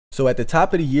So at the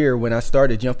top of the year, when I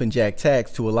started Jumpin' Jack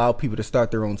Tax to allow people to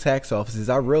start their own tax offices,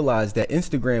 I realized that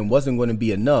Instagram wasn't going to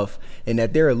be enough and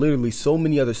that there are literally so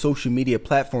many other social media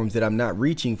platforms that I'm not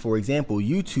reaching. For example,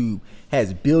 YouTube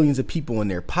has billions of people on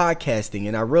there podcasting.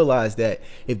 And I realized that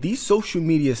if these social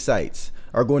media sites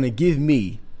are going to give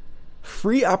me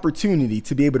free opportunity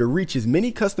to be able to reach as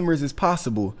many customers as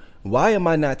possible, why am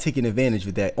I not taking advantage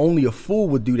of that? Only a fool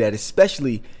would do that,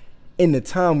 especially in the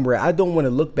time where I don't want to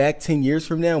look back 10 years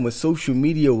from now when social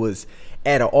media was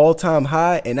at an all-time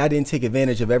high and I didn't take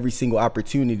advantage of every single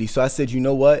opportunity. So I said, you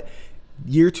know what?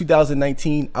 Year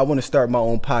 2019, I want to start my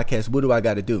own podcast. What do I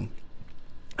got to do?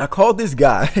 I called this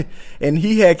guy and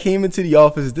he had came into the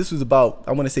office. This was about,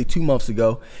 I want to say 2 months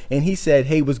ago. And he said,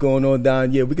 hey, what's going on,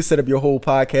 Don? Yeah, we could set up your whole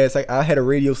podcast. I had a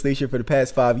radio station for the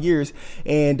past 5 years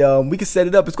and we could set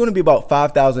it up. It's going to be about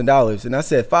 $5,000. And I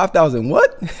said, 5,000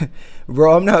 what?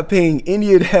 Bro, I'm not paying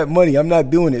any of that money. I'm not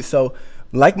doing it. So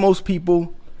like most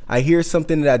people, I hear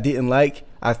something that I didn't like.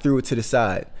 I threw it to the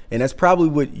side. And that's probably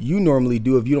what you normally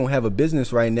do if you don't have a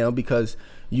business right now, because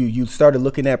you started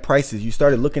looking at prices. You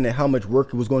started looking at how much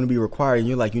work was going to be required. And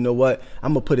you're like, you know what?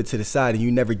 I'm going to put it to the side, and you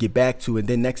never get back to it. And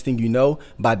then next thing you know,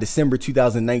 by December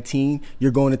 2019,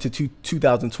 you're going into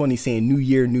 2020 saying new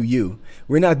year, new you.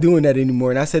 We're not doing that anymore.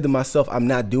 And I said to myself, I'm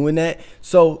not doing that.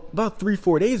 So about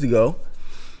 3-4 days ago,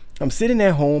 I'm sitting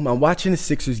at home. I'm watching the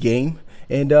Sixers game.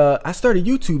 And I started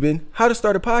YouTubing how to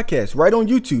start a podcast right on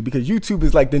YouTube, because YouTube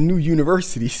is like the new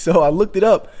university. So I looked it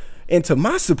up. And to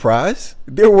my surprise,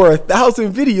 there were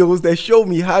 1,000 videos that showed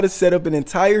me how to set up an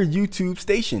entire YouTube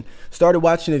station. Started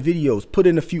watching the videos, put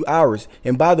in a few hours.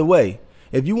 And by the way,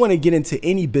 if you want to get into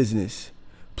any business,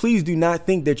 please do not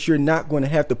think that you're not going to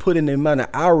have to put in the amount of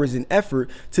hours and effort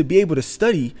to be able to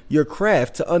study your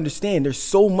craft, to understand there's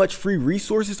so much free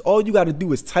resources. All you got to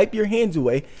do is type your hands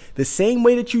away the same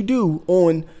way that you do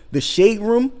on the Shade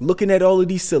Room, looking at all of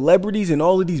these celebrities and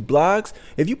all of these blogs.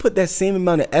 If you put that same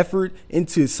amount of effort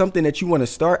into something that you want to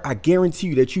start, I guarantee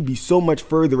you that you'd be so much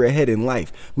further ahead in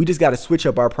life. We just got to switch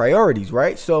up our priorities,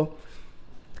 right? So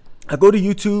I go to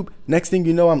YouTube. Next thing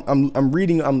you know, I'm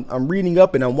reading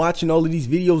up and I'm watching all of these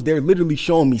videos. They're literally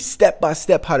showing me step by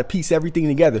step how to piece everything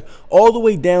together, all the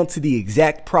way down to the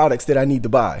exact products that I need to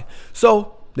buy.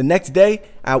 So the next day,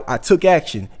 I took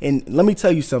action. And let me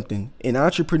tell you something. In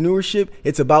entrepreneurship,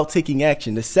 it's about taking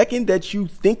action. The second that you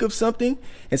think of something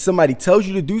and somebody tells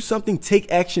you to do something, take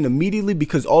action immediately,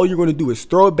 because all you're going to do is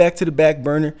throw it back to the back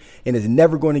burner and it's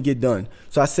never going to get done.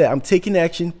 So I said, I'm taking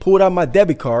action, pulled out my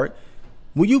debit card.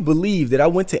 Will you believe that I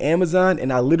went to Amazon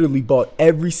and I literally bought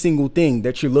every single thing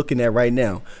that you're looking at right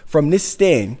now? From this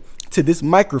stand to this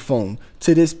microphone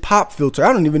to this pop filter.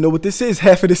 I don't even know what this is.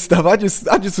 Half of this stuff. I just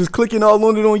was clicking all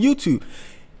on it on YouTube.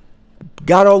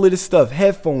 Got all of this stuff,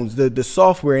 headphones, the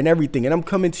software and everything. And I'm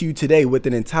coming to you today with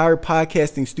an entire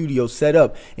podcasting studio set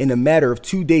up in a matter of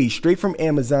 2 days, straight from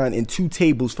Amazon, and 2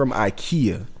 tables from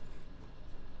IKEA.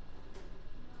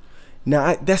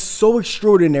 Now, that's so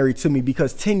extraordinary to me,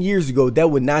 because 10 years ago, that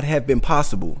would not have been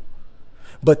possible.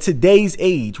 But today's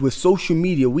age, with social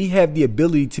media, we have the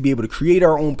ability to be able to create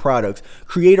our own products,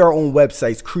 create our own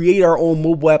websites, create our own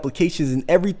mobile applications, and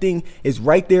everything is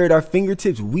right there at our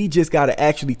fingertips. We just got to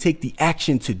actually take the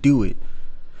action to do it.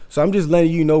 So I'm just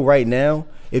letting you know right now,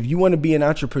 if you want to be an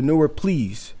entrepreneur,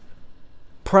 please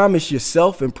promise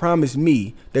yourself and promise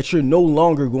me that you're no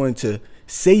longer going to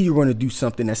say you're going to do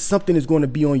something, that something is going to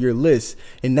be on your list,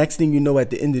 and next thing you know,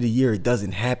 at the end of the year, it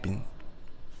doesn't happen.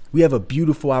 We have a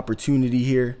beautiful opportunity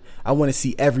here. I want to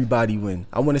see everybody win.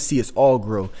 I want to see us all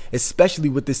grow, especially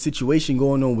with this situation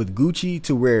going on with Gucci,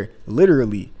 to where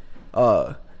literally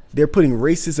they're putting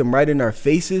racism right in our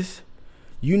faces.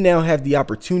 You now have the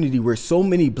opportunity where so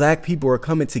many black people are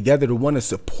coming together to want to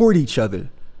support each other,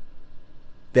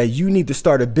 that you need to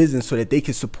start a business so that they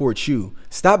can support you.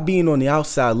 Stop being on the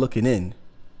outside looking in.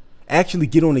 Actually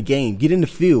get on the game. Get in the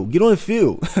field. Get on the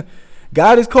field.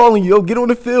 God is calling you. Yo, get on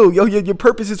the field. Yo, your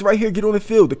purpose is right here. Get on the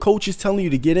field. The coach is telling you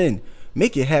to get in.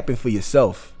 Make it happen for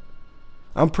yourself.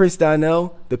 I'm Prince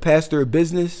Donnell, the pastor of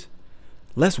business.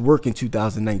 Let's work in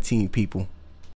 2019, people.